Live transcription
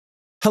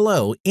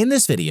Hello, in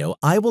this video,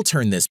 I will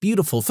turn this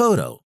beautiful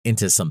photo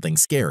into something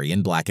scary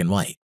in black and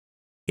white.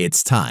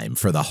 It's time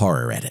for the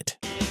horror edit.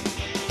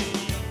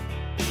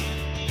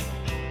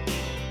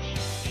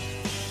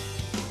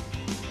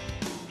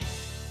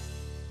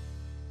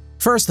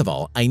 First of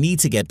all, I need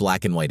to get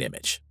black and white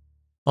image.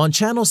 On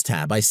Channels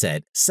tab, I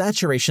set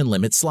Saturation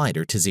Limit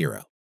Slider to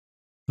 0.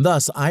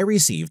 Thus, I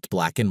received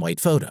black and white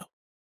photo.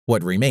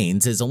 What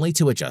remains is only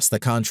to adjust the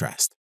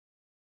contrast.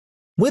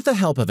 With the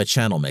help of a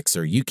channel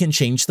mixer, you can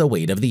change the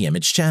weight of the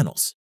image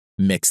channels.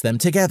 Mix them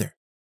together.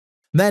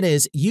 That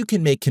is, you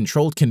can make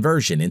controlled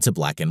conversion into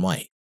black and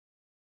white.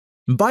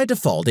 By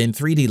default in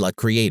 3D LUT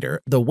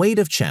Creator, the weight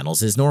of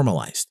channels is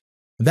normalized.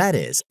 That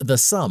is, the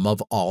sum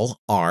of all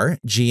R,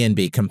 G, and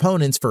B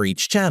components for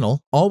each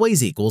channel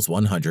always equals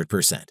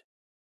 100%.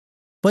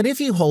 But if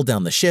you hold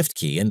down the Shift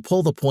key and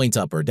pull the point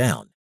up or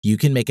down, you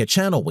can make a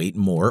channel weight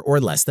more or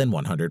less than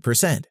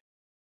 100%.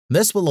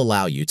 This will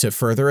allow you to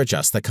further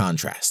adjust the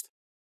contrast.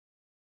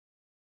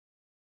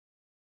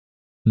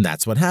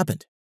 That's what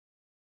happened.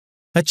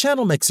 A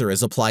channel mixer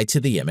is applied to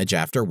the image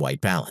after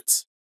white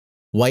balance.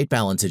 White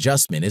balance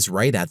adjustment is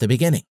right at the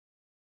beginning.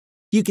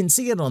 You can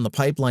see it on the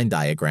pipeline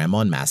diagram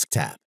on Mask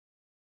tab.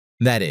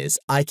 That is,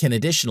 I can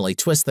additionally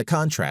twist the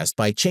contrast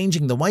by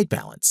changing the white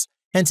balance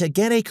and to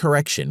get a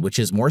correction which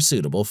is more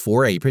suitable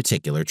for a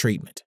particular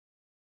treatment.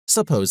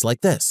 Suppose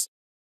like this.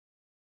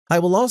 I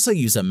will also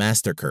use a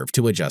master curve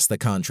to adjust the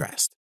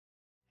contrast.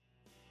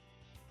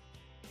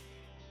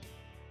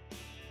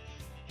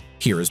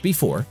 Here is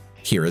before,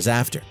 here is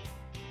after.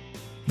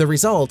 The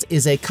result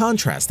is a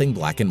contrasting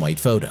black and white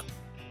photo.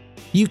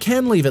 You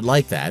can leave it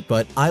like that,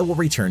 but I will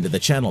return to the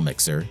channel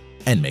mixer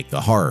and make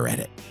the horror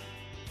edit.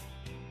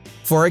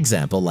 For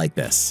example, like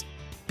this.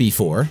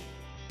 Before,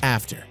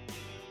 after.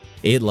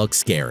 It looks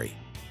scary,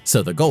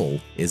 so the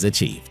goal is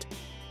achieved.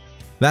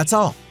 That's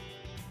all.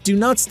 Do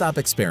not stop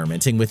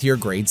experimenting with your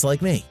grades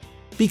like me,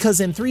 because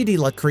in 3D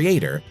LUT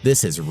Creator,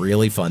 this is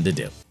really fun to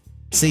do.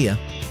 See ya!